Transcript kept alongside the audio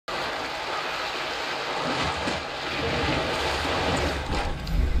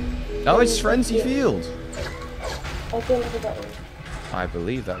Oh, it's Frenzy Field. I don't know who that is. I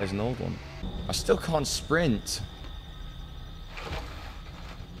believe that is an old one. I still can't sprint.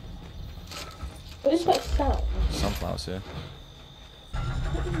 What is that sound? Sunflowers here.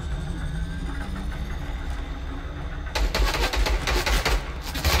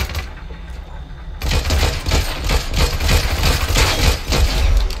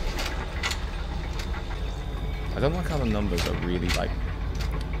 I don't like how the numbers are really like,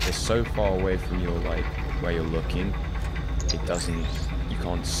 they're so far away from your like where you're looking. It doesn't, you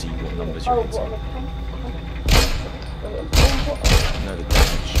can't see what numbers you're hitting. No, the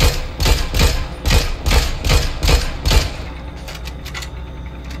damage.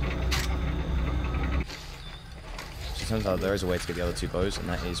 So it turns out there is a way to get the other two bows, and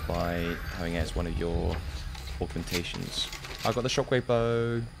that is by having it as one of your augmentations. I've got the shockwave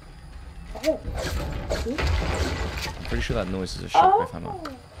bow. I'm pretty sure that noise is a shockwave hammer.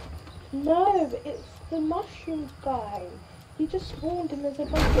 No, it's the mushroom guy. He just spawned and there's a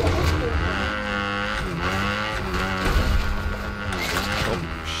bunch of mushrooms. Oh,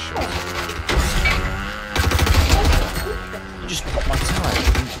 shit. You just popped my tire.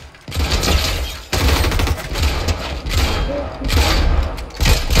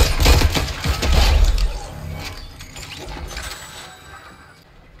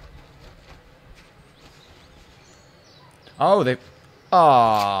 Oh, they...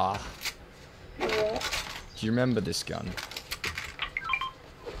 Ah. Yeah. Do you remember this gun?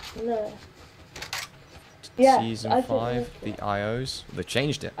 No. Yeah, Season I 5, the IOs. They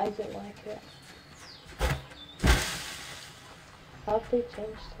changed it. I didn't like it. How'd they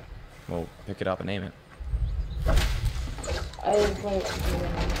changed it? Well, pick it up and aim it. I didn't play it to do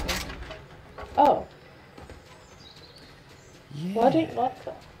anything. Oh. Yeah. Why don't you like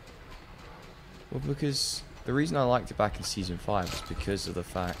that? Well, because the reason I liked it back in Season 5 was because of the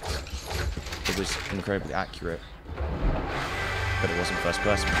fact it was incredibly accurate. But it wasn't first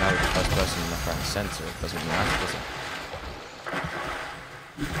person. Now it's first person in the front and center. It doesn't matter, does it?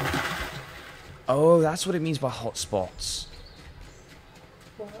 Oh, that's what it means by hot spots.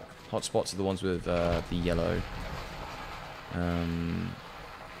 What? Hot spots are the ones with the yellow.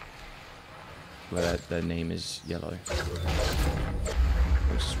 Where their name is yellow.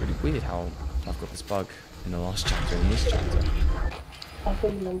 Which is really weird how I've got this bug in the last chapter and this chapter. I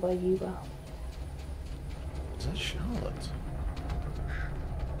can remember you well. Is that Charlotte?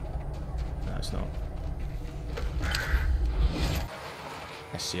 No, it's not.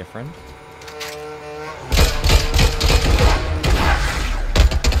 I see a friend.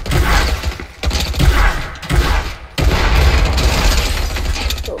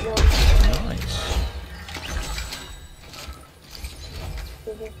 Got one. Nice.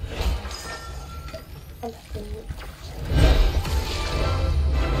 I'm happy.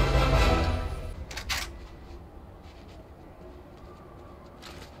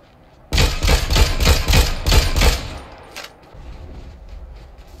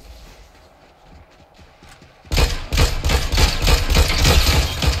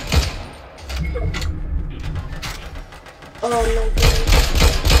 Oh my god.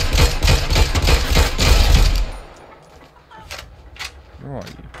 Where are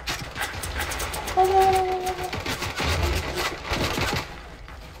you?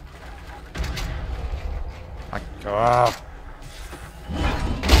 Ah.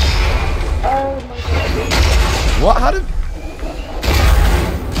 Oh my god. What? How did...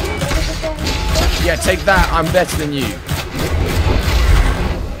 Yeah, take that. I'm better than you.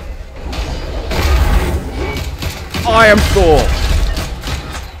 I am Thor.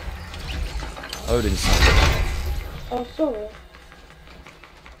 Odin's son. Oh, sorry.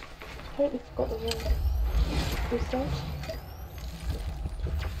 I totally forgot the name. Who's that?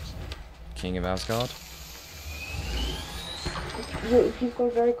 King of Asgard. You've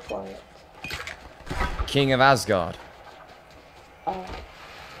gone very quiet. King of Asgard.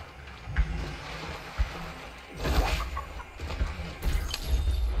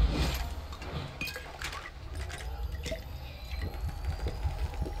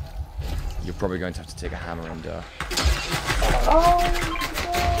 You're probably going to have to take a hammer and Oh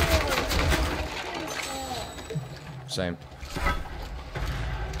same. I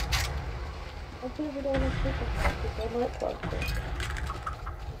don't even want to take it because I like that thing.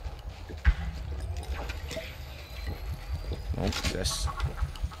 Well, just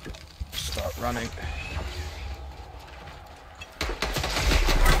start running.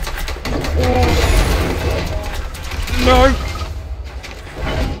 No!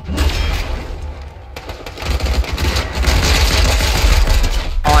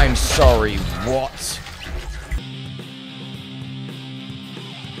 I'm sorry, what?